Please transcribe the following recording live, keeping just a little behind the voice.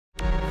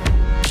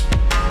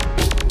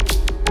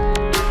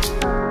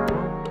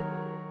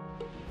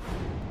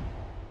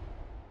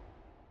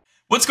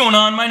going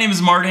on? My name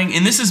is Martin,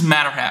 and this is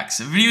Matter Hacks,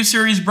 a video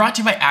series brought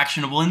to you by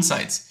Actionable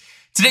Insights.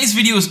 Today's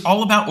video is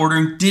all about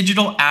ordering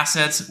digital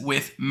assets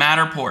with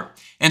Matterport,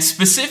 and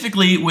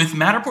specifically with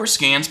Matterport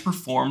scans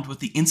performed with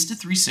the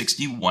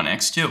Insta360 ONE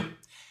X2.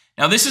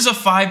 Now, this is a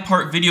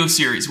 5-part video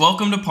series.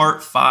 Welcome to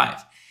part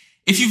 5.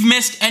 If you've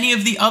missed any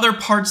of the other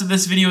parts of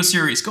this video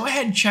series, go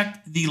ahead and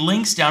check the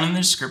links down in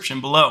the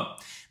description below.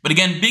 But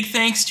again, big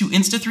thanks to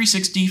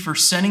Insta360 for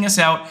sending us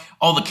out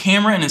all the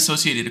camera and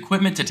associated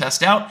equipment to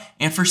test out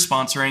and for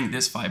sponsoring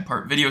this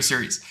 5-part video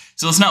series.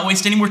 So let's not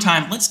waste any more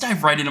time. Let's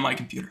dive right into my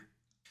computer.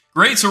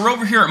 Great, so we're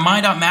over here at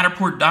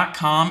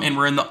my.matterport.com and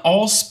we're in the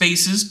All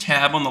Spaces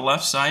tab on the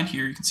left side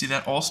here. You can see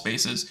that All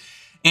Spaces.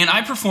 And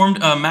I performed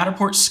a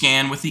Matterport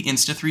scan with the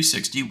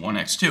Insta360 ONE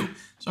X2.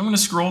 So I'm going to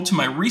scroll to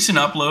my recent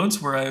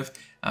uploads where I've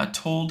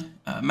told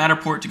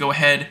Matterport to go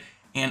ahead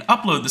and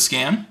upload the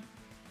scan.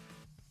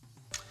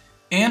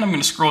 And I'm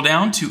going to scroll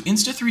down to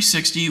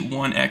Insta360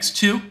 ONE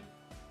X2,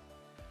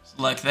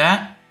 select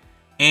that,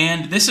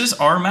 and this is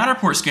our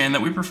Matterport scan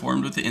that we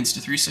performed with the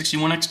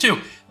Insta360 ONE X2.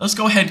 Let's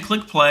go ahead and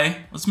click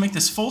play, let's make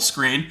this full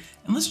screen,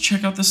 and let's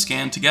check out the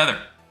scan together.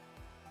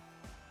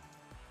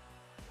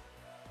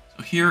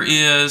 So here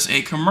is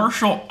a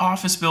commercial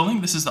office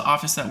building. This is the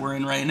office that we're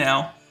in right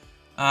now,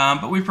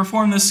 but we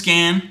performed this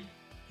scan,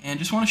 and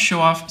just want to show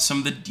off some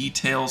of the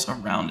details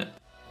around it.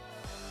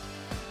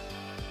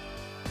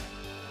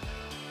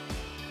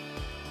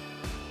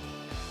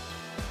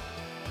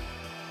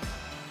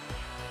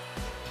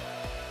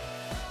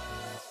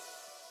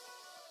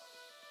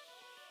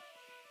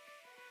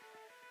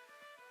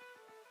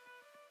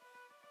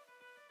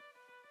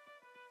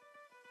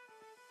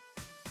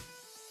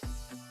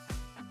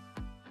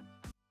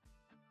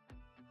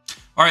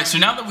 Alright, so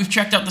now that we've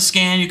checked out the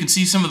scan, you can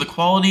see some of the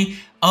quality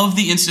of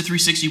the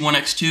Insta360 ONE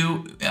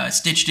X2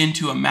 stitched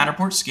into a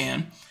Matterport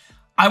scan.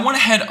 I want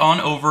to head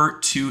on over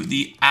to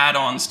the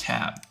Add-Ons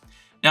tab.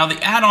 Now,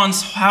 the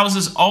Add-Ons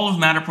houses all of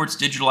Matterport's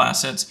digital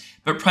assets,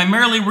 but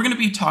primarily we're going to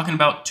be talking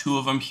about 2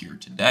 of them here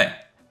today.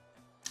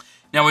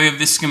 Now, we have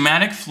the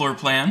Schematic floor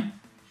plan,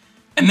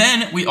 and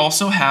then we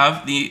also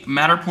have the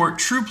Matterport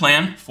True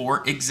Plan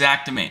for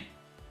Xactimate.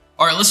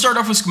 Alright, let's start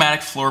off with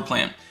Schematic floor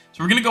plan.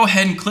 So we're going to go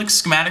ahead and click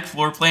Schematic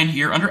Floor Plan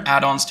here under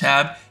Add-Ons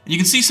tab, and you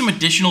can see some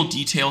additional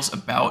details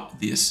about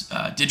this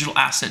digital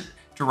asset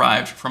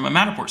derived from a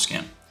Matterport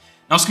scan.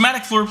 Now,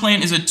 Schematic Floor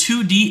Plan is a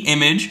 2D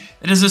image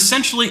that is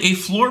essentially a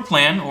floor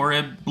plan or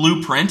a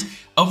blueprint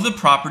of the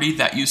property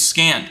that you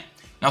scanned.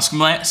 Now,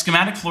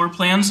 schematic floor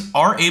plans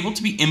are able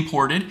to be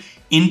imported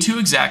into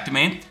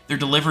Xactimate. They're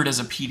delivered as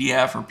a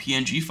PDF or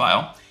PNG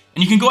file,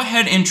 and you can go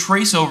ahead and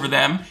trace over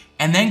them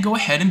and then go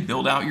ahead and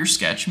build out your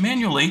sketch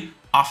manually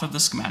off of the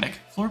schematic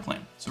floor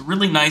plan. It's a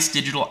really nice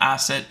digital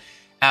asset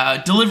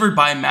delivered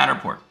by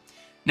Matterport.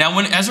 Now,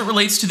 as it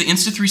relates to the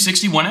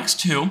Insta360 ONE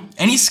X2,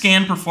 any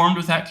scan performed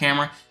with that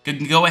camera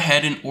can go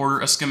ahead and order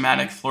a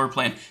schematic floor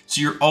plan. So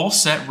you're all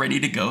set,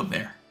 ready to go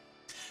there.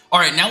 All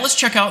right, now let's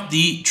check out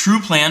the True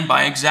Plan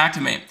by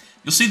Xactimate.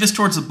 You'll see this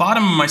towards the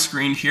bottom of my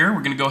screen here.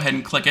 We're gonna go ahead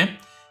and click it.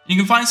 You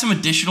can find some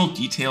additional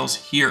details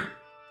here.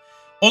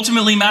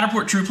 Ultimately,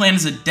 Matterport True Plan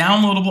is a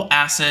downloadable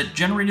asset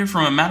generated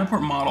from a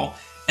Matterport model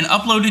and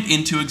uploaded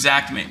into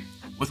Xactimate.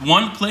 With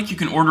one click, you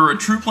can order a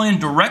True Plan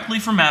directly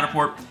from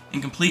Matterport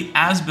and complete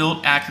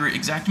as-built, accurate,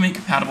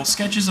 Xactimate-compatible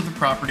sketches of the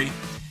property,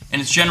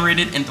 and it's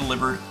generated and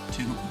delivered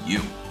to you.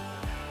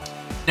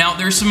 Now,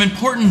 there's some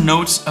important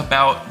notes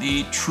about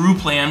the True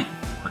Plan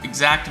for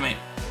Xactimate.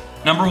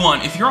 Number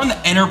 1, if you're on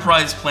the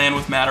Enterprise plan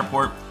with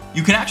Matterport,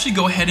 you can actually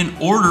go ahead and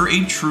order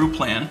a True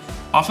Plan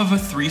off of a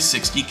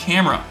 360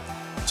 camera.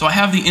 So I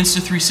have the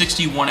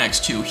Insta360 ONE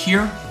X2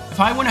 here. If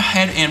I went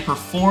ahead and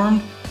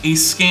performed a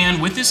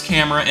scan with this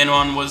camera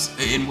and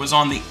was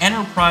on the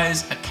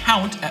Enterprise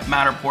account at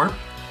Matterport,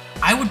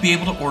 I would be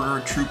able to order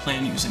a True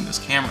Plan using this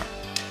camera.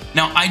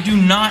 Now, I do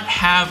not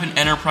have an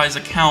Enterprise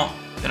account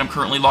that I'm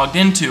currently logged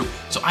into,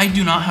 so I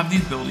do not have the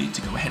ability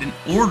to go ahead and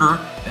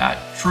order that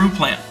True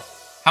Plan.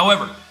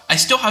 However, I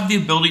still have the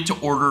ability to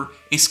order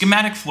a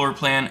schematic floor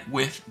plan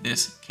with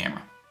this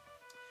camera.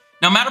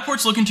 Now,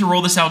 Matterport's looking to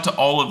roll this out to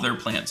all of their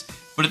plans,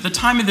 but at the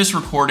time of this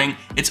recording,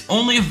 it's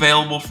only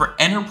available for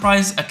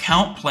Enterprise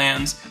account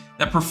plans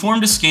that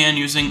performed a scan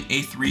using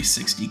a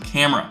 360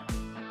 camera.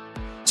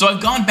 So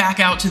I've gone back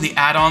out to the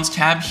Add-Ons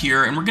tab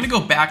here, and we're going to go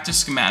back to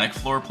Schematic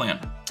Floor Plan.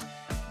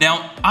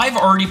 Now, I've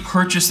already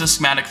purchased the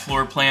Schematic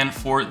Floor Plan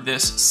for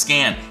this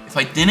scan. If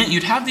I didn't,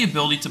 you'd have the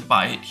ability to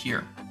buy it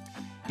here.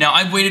 Now,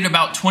 I've waited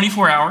about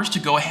 24 hours to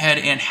go ahead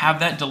and have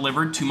that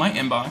delivered to my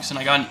inbox, and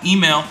I got an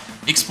email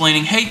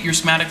explaining, hey, your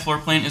Schematic Floor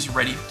Plan is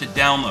ready to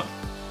download.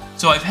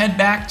 So I've head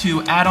back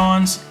to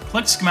Add-Ons,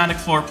 click Schematic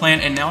Floor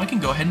Plan, and now I can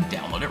go ahead and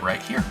download it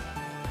right here.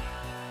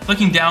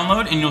 Clicking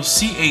download, and you'll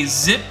see a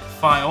zip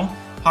file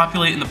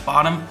populate in the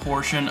bottom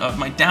portion of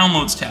my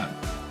Downloads tab.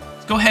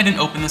 Let's go ahead and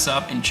open this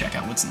up and check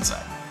out what's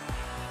inside.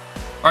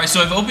 Alright,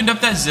 so I've opened up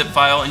that zip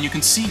file, and you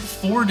can see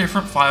 4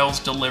 different files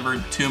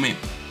delivered to me.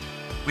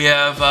 We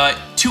have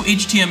 2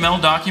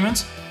 HTML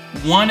documents,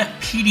 1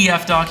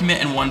 PDF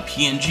document, and 1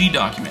 PNG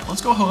document.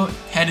 Let's go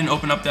ahead and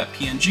open up that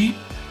PNG.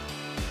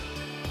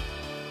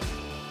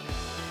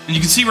 And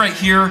you can see right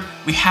here,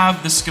 we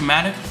have the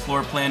schematic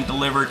floor plan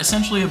delivered,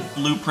 essentially a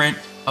blueprint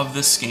of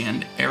the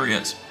scanned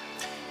areas.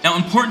 Now,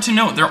 important to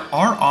note, there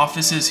are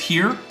offices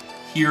here,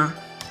 here,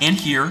 and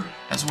here,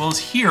 as well as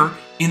here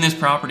in this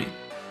property.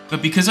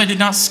 But because I did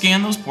not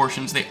scan those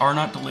portions, they are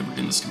not delivered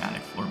in the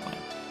schematic floor plan.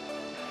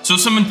 So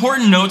some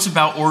important notes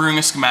about ordering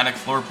a schematic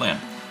floor plan.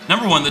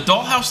 Number one, the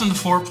dollhouse and the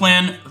floor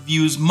plan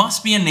views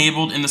must be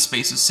enabled in the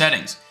space's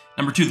settings.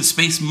 Number two, the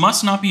space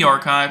must not be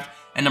archived.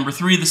 And number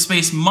three, the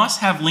space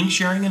must have link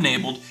sharing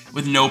enabled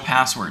with no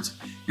passwords.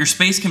 Your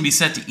space can be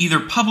set to either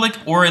public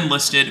or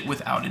enlisted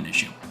without an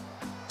issue.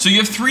 So you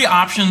have three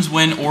options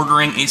when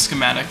ordering a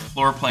schematic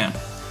floor plan.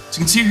 So you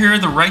can see here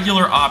the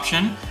regular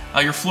option.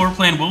 Your floor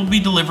plan will be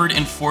delivered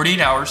in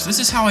 48 hours. This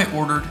is how I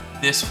ordered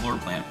this floor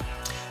plan.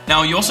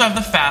 Now you also have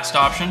the fast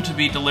option to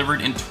be delivered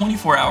in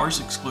 24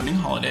 hours, excluding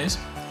holidays.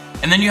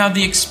 And then you have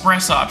the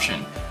express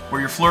option, where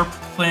your floor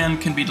plan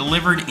can be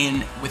delivered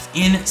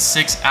within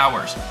 6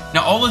 hours.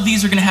 Now all of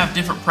these are gonna have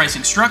different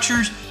pricing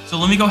structures, so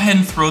let me go ahead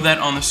and throw that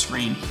on the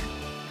screen here.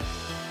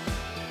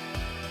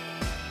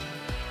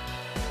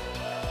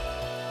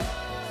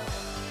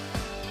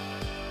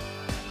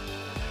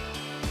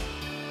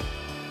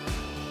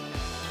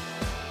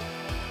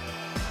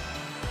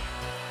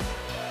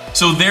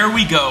 So there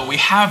we go. We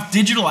have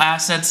digital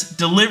assets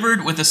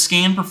delivered with a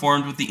scan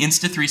performed with the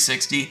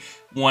Insta360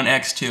 ONE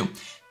X2.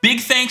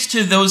 Big thanks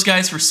to those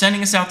guys for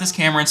sending us out this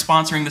camera and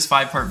sponsoring this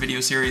 5-part video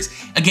series.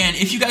 Again,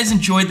 if you guys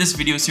enjoyed this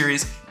video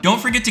series,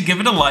 don't forget to give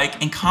it a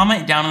like and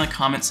comment down in the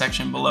comment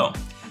section below.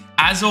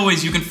 As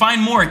always, you can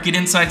find more at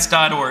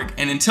getinsights.org.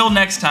 And until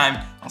next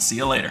time, I'll see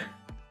you later.